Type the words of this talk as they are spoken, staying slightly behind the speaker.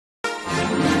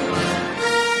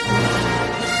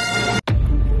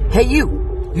Hey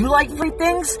you like free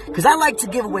things? Because I like to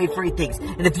give away free things.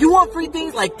 And if you want free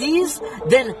things like these,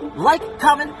 then like,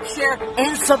 comment, share,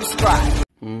 and subscribe.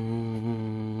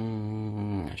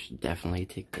 I should definitely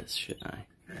take this, shouldn't I?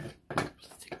 Let's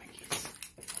take my keys.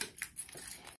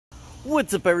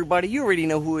 What's up, everybody? You already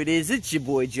know who it is. It's your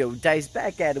boy Joe Dice,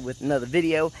 back at it with another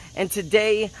video. And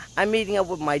today, I'm meeting up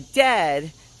with my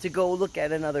dad to go look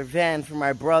at another van for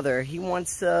my brother. He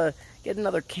wants to get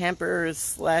another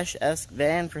camper-slash-esque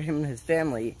van for him and his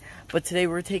family. But today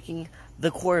we're taking the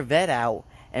Corvette out,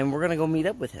 and we're going to go meet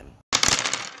up with him.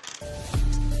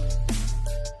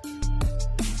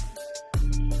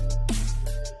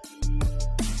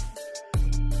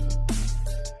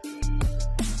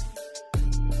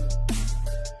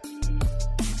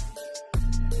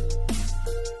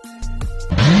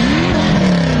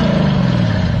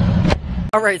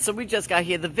 Alright, so we just got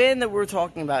here. The van that we're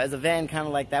talking about is a van kind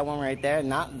of like that one right there.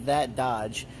 Not that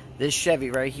Dodge. This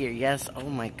Chevy right here. Yes, oh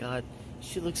my god.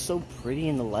 She looks so pretty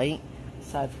in the light.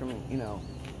 Aside from, you know,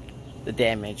 the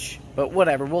damage. But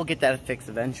whatever, we'll get that fixed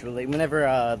eventually.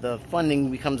 Whenever the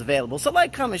funding becomes available. So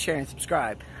like, comment, share, and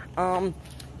subscribe.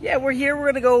 Yeah, we're here.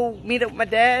 We're going to go meet up with my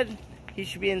dad. He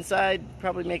should be inside,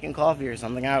 probably making coffee or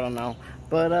something. I don't know.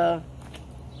 But,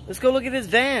 let's go look at his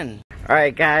van.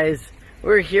 Alright, guys.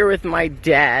 We're here with my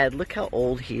dad. Look how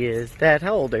old he is. Dad,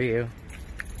 how old are you?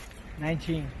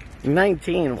 19.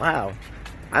 19, wow.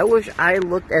 I wish I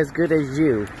looked as good as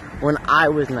you when I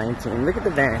was 19. Look at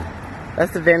the van.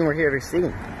 That's the van we're here to see.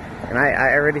 And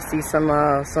I already see some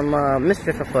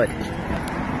mischief afoot.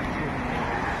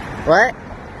 What?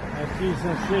 I see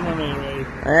some shit on it already.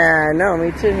 Yeah, no, me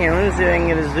too. Here, let me see if I can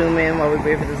get a zoom in while we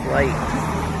wait for this light.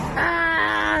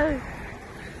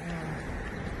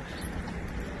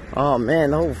 Oh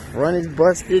man, the whole front is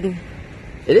busted.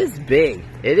 It is big.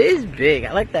 It is big.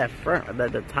 I like that front,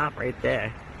 the top right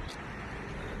there.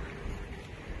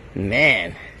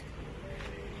 Man.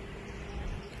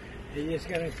 They just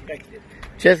got inspected.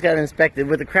 Just got inspected.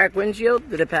 With the cracked windshield,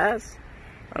 did it pass?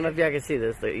 I don't know if y'all can see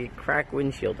this. The cracked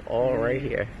windshield all right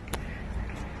here.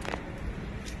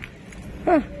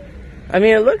 Huh. I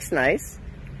mean, it looks nice.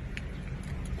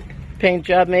 Paint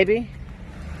job, maybe?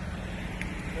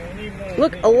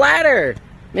 Look, a ladder!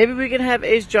 Maybe we can have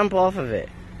Ace jump off of it.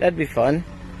 That'd be fun.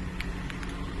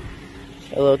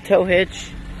 A little tow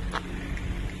hitch.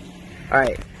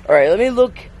 Alright, let me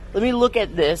look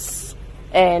at this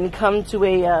and come to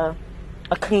a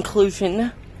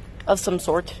conclusion of some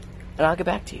sort, and I'll get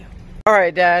back to you.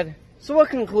 Alright, Dad. So what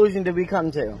conclusion did we come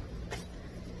to?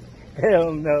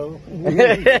 Hell no.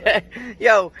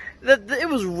 Yo, it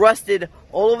was rusted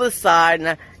all over the side,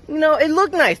 and you know, it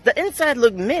looked nice. The inside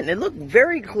looked mint. It looked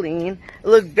very clean. It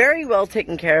looked very well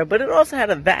taken care of, but it also had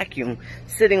a vacuum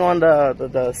sitting on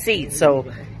the seat, so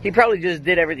he probably just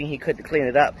did everything he could to clean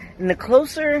it up. And the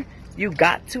closer you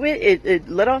got to it, it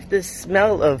let off this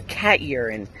smell of cat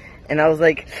urine, and I was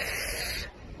like,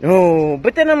 no.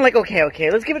 But then I'm like, okay,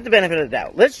 let's give it the benefit of the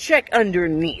doubt. Let's check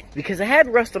underneath, because it had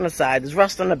rust on the side, there's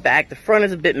rust on the back, the front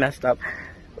is a bit messed up.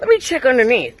 Let me check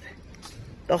underneath.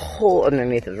 The whole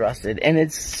underneath is rusted, and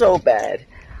it's so bad.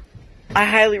 I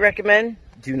highly recommend,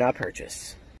 do not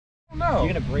purchase. No.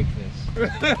 You're gonna break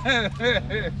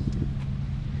this.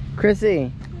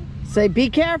 Chrissy, say be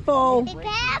careful. Be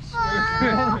careful.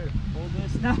 Hold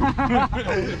this. Be careful.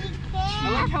 I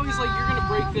like how he's like, you're gonna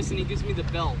break this, and he gives me the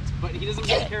belt, but he doesn't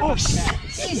really care about the cat.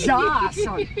 He's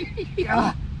awesome.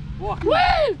 Walk.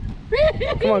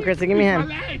 Come on, Chrissy, give me a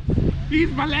hand.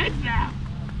 He's my leg now.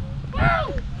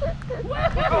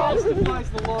 Balls defies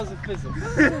the laws of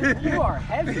physics. You are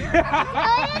heavy. Oh, you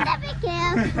have to be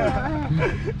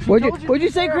careful. What'd you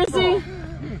say, Chrissy?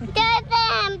 Tell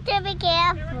them to be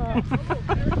careful.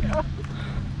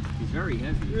 He's very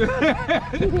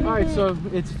heavy. Alright, so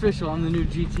it's official. I'm the new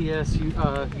GTS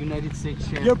United States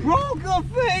champion. You broke the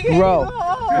thing! Bro.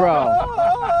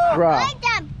 I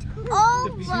jumped over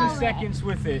 2 seconds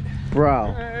with it.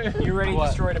 Bro. You already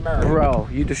destroyed America. Bro,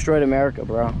 you destroyed America,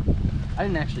 bro. I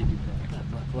didn't actually do that.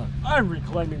 Look. I'm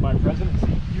reclaiming my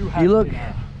presidency. You look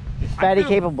fatty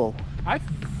capable. I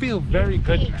feel very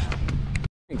good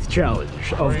now.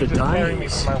 Challenge of the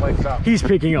dice. He's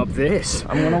picking up this.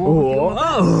 I'm gonna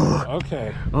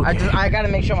Okay. I gotta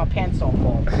make sure my pants don't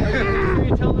fall.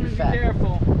 You tell them to be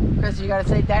careful. Chris, you gotta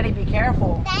say, Daddy, be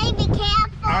careful. Daddy, be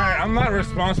careful. Alright, I'm not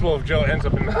responsible if Joe ends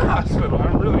up in the hospital.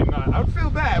 I'm really not. I would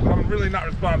feel bad, but I'm really not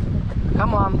responsible.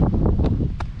 Come on.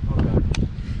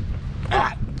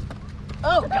 Ah.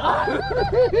 Oh, God.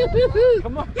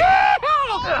 Come on.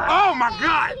 Oh, my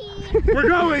God. We're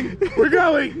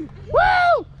going.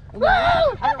 Woo!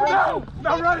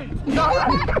 Not running! Not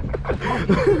running!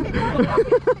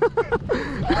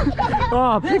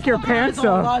 Oh, pick your pants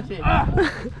up.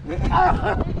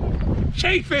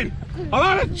 Chafing! A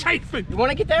lot of chafing! You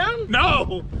want to get down?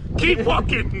 No! Keep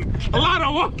walking! A lot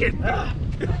of walking!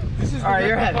 Alright,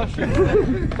 you're heavy.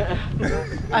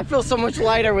 I feel so much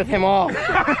lighter with him off.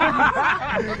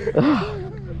 I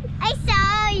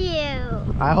saw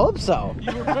you. I hope so.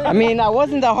 I mean, I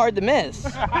wasn't that hard to miss.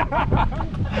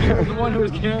 The one who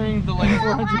was carrying the like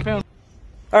 400 pounds.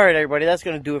 Alright everybody, that's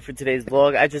going to do it for today's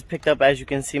vlog. I just picked up, as you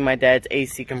can see, my dad's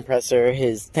AC compressor,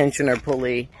 his tensioner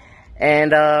pulley,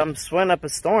 and I'm sweating up a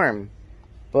storm.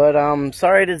 But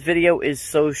sorry this video is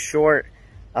so short.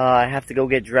 I have to go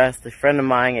get dressed. A friend of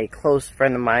mine, a close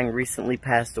friend of mine, recently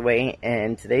passed away,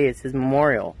 and today is his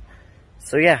memorial.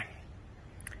 So yeah,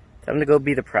 time to go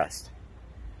be depressed.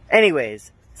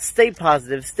 Anyways, stay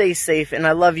positive, stay safe, and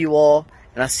I love you all,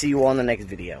 and I'll see you all in the next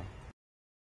video.